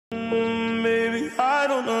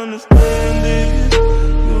don't understand it.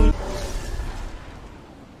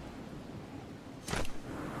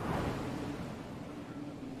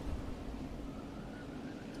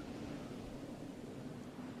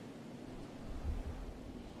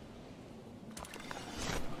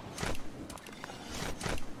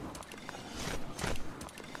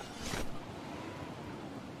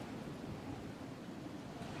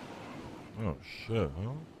 Oh shit, huh?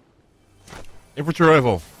 Infantry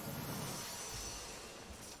rifle.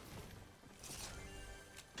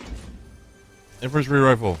 Infantry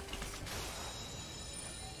rifle.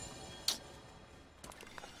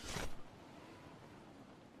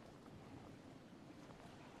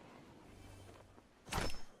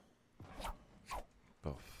 The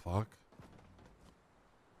fuck?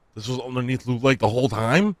 This was underneath Loot Lake the whole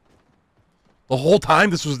time? The whole time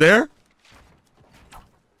this was there?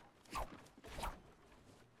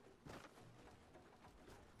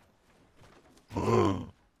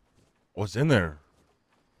 What's in there?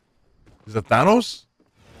 Is it Thanos?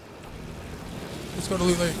 Let's go to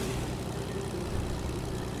Loot Lake.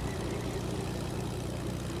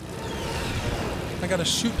 I gotta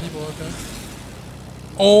shoot people, okay.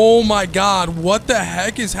 Oh my god, what the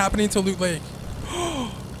heck is happening to Loot Lake?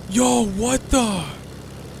 Yo, what the?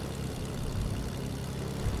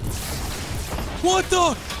 What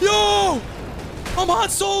the? Yo! I'm Han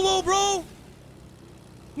Solo, bro!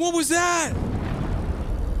 What was that?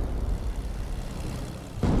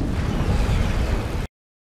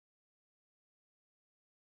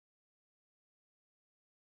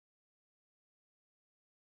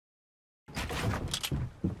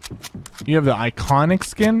 You have the iconic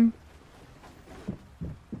skin?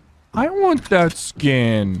 I want that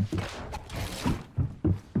skin.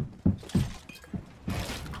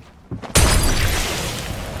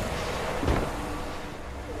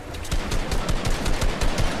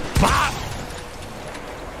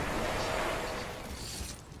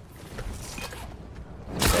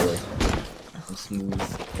 Smooth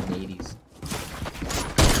in the 80s.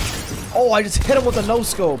 Oh, I just hit him with a no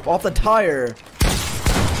scope off the tire.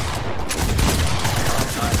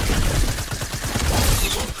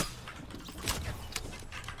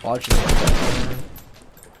 Watch it.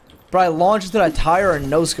 Bro, I launched into that tire and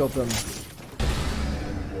no scoped him.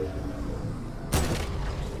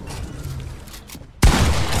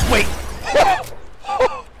 Wait.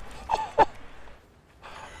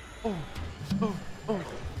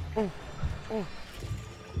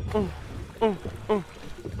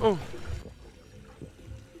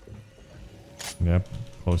 Yep,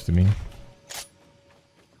 close to me.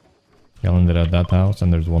 Yelling it at that house,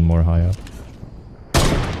 and there's one more high up.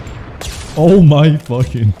 Oh my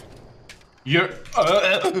fucking! You're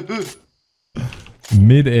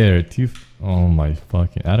mid-air. Oh my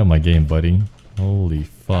fucking! Out of my game, buddy. Holy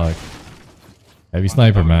fuck! Heavy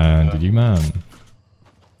sniper, man. Did you, man?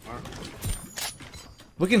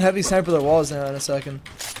 We can heavy sniper their walls now in a second.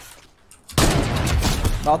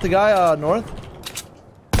 Not the guy north.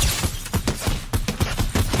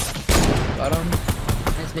 Got him.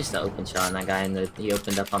 I just missed the open shot on that guy in the. He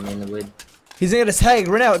opened up on me in the wood. He's gonna get his tag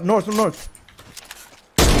right now. North.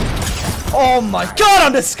 Oh my god,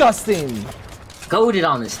 I'm disgusting. Goated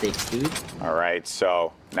on the sticks, dude. All right,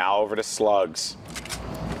 so now over to Slugs.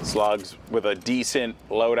 Slugs with a decent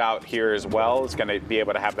loadout here as well. It's going to be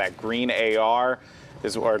able to have that green AR,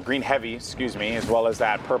 or green heavy, excuse me, as well as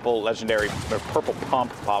that purple legendary, or purple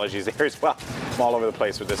pump, apologies there as well. I'm all over the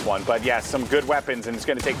place with this one. But yes, some good weapons, and it's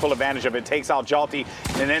going to take full advantage of it. Takes out Jalti,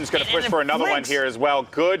 and then it's going to push for another one here as well.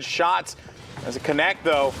 Good shots. There's a connect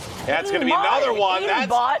though. That's gonna be another one.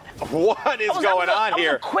 That's what is going on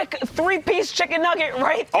here. A quick three-piece chicken nugget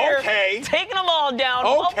right there. Okay. Taking them all down.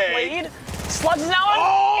 Okay. Well played. Slugs now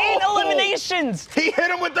on 8 eliminations. He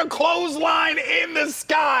hit him with the clothesline in the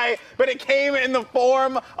sky, but it came in the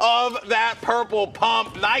form of that purple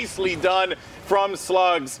pump. Nicely done from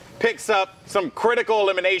Slugs. Picks up some critical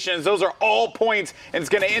eliminations. Those are all points, and it's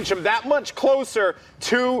going to inch him that much closer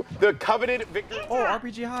to the coveted victory. Oh,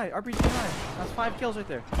 RPG high. RPG high. That's 5 kills right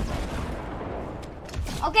there.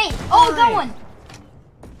 Okay. Oh, got one.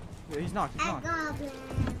 Yeah, he's knocked. He's knocked.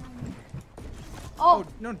 Oh.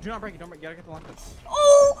 No, do not break it. Don't break it. You gotta get the line.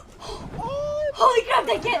 Oh. Holy crap,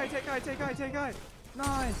 they get. Take high.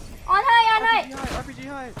 Nice. On high. RPG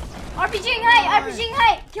high. RPG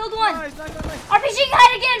high. Killed one. Nice. RPG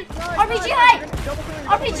high again. RPG high.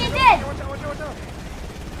 RPG dead. Watch out.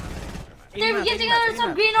 They were giving us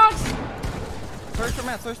some green ox. Search for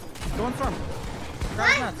mats. Go in storm.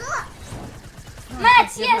 Grab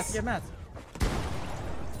Mats, yes. Get mats.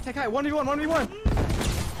 Take high. 1v1.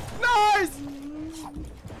 Nice.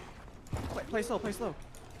 Play slow.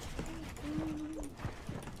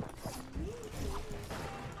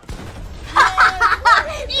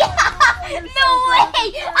 No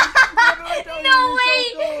way!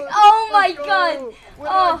 Oh my god!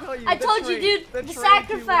 Oh, I told you, dude. The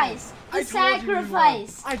sacrifice. The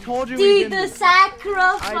sacrifice. I told you, dude. The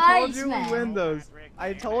sacrifice, I told you man. we win those.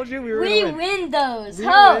 I told you we were We gonna win those. We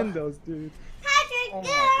Ho! win those, dude. Patrick,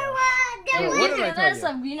 Wait, what did I tell there's you?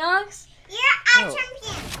 some Vinox. You're a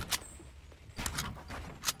champion.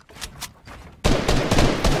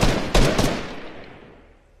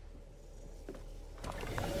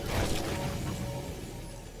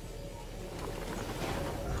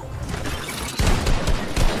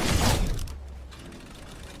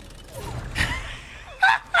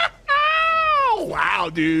 Wow,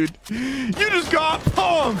 dude. You just got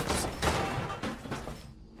pumped.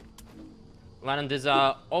 Lennon, there's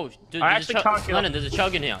oh, dude, I actually can't kill. Lennon, there's a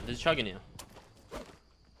chug in here. There's a chug in here.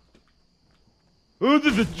 Oh,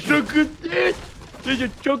 there's a chug in there. There's a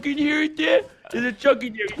chug in here, there. There's a chug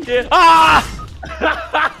in here, there. Ah!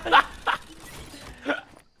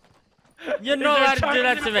 You know how to do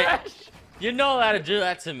that to me. You know how to do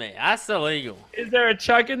that to me. That's illegal. Is there a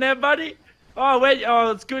chug in there, buddy? Oh, wait.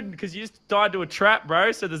 Oh, it's good because you just died to a trap,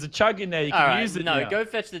 bro. So there's a chug in there. You can use it no, now. go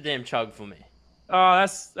fetch the damn chug for me. Oh,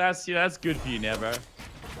 that's good for you now, bro.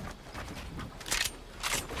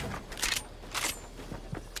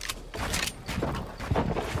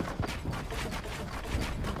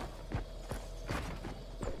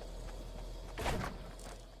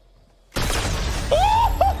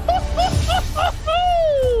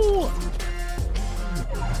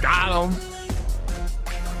 Got him.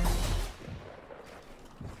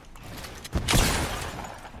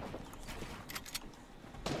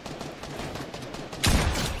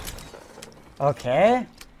 Okay.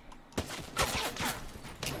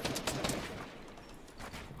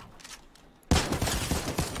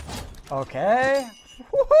 Okay.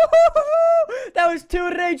 That was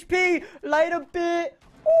 200 HP. Light a bit.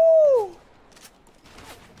 Woo.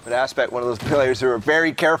 But Aspect, one of those players who are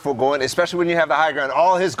very careful going, especially when you have the high ground.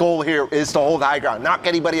 All his goal here is to hold high ground, knock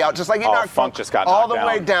anybody out, just like he knocked Funk just got all knocked the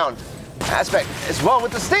way down. Aspect as well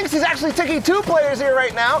with the stinks. He's actually taking 2 players here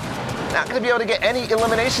right now. Not going to be able to get any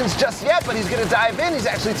eliminations just yet, but he's going to dive in. He's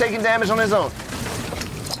actually taking damage on his own.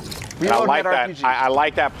 I like that. I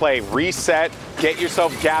like that play. Reset, get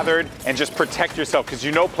yourself gathered, and just protect yourself because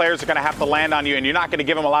you know players are going to have to land on you, and you're not going to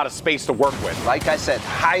give them a lot of space to work with. Like I said,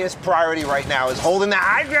 highest priority right now is holding the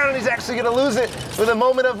high ground, and he's actually going to lose it with a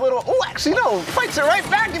moment of little. Oh, actually, no. Fights it right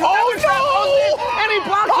back. And and he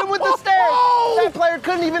blocks him with the stairs. That player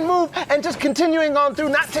couldn't even move, and just continuing on through,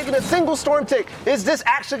 not taking a single storm tick. Is this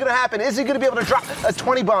actually going to happen? Is he going to be able to drop a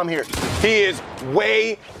 20 bomb here? He is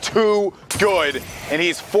way too good, and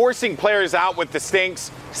he's forcing players out with the stinks.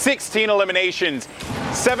 16 eliminations.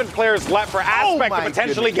 7 players left for Aspect to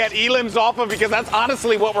potentially get elims off of, because that's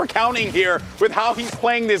honestly what we're counting here with how he's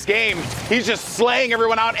playing this game. He's just slaying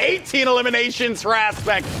everyone out. 18 eliminations for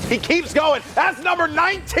Aspect. He keeps going. That's number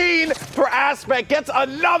 19 for Aspect. Gets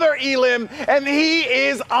another elim, and he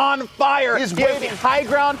is on fire. He has the high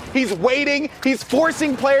ground. He's waiting. He's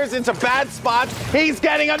forcing players into bad spots. He's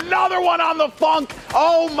getting another one on the funk.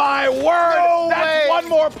 Oh my word. No That's way. one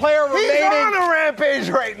more player remaining. He's on a rampage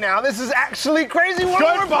right now. This is actually crazy.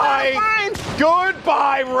 Goodbye.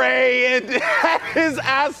 Goodbye, Ray. And that is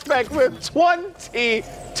Aspect with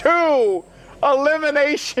 22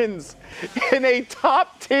 eliminations in a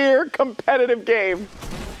top-tier competitive game.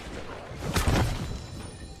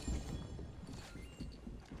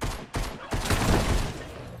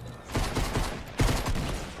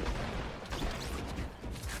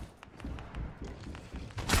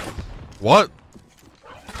 What?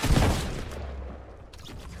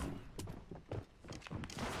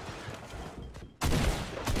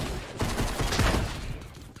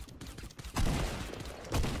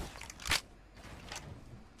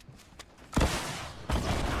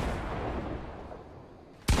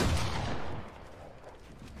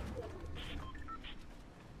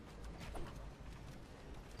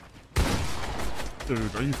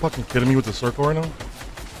 Dude, are you fucking kidding me with the circle right now?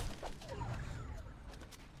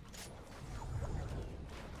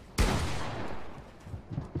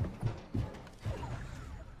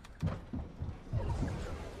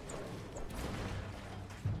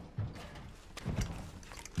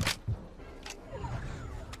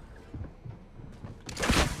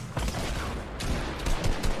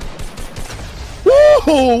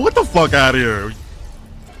 Whoa! What the fuck out of here? Get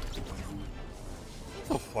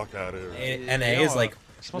the fuck out of here. NA is like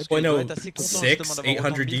 0.06,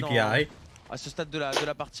 800 DPI. À ce stade de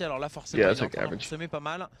la partie, alors là forcément il est en train de semer pas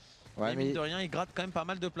mal. Ouais, mais mine de rien, il gratte quand même pas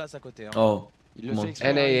mal de place à côté. Hein. Oh. Il le fait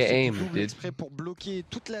exprès, NA aim, il fait dude. exprès pour bloquer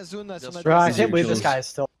toute la zone à son Bro, I can't believe this guy is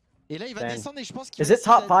still. Et là, il va descendre et je pense qu'il Is it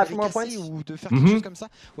top 5 for more points? ou de faire quelque chose comme ça.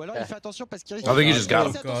 Ou alors il fait attention parce qu'il risque. I think he just got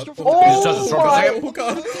him. Oh, He just touched the throat for a second.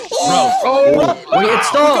 Wait, it's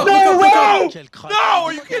stop! No way! No,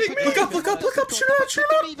 are you kidding me? Look up, shoot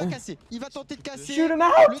him out. Il va casser. Il va tenter de casser. Shoot him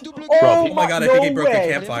out! Le double Oh my god, I think he no broke a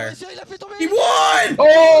way. campfire. Il a fait tomber. He won!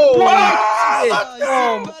 Oh! Ah, il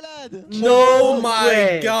est malade. Oh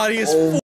my god, he is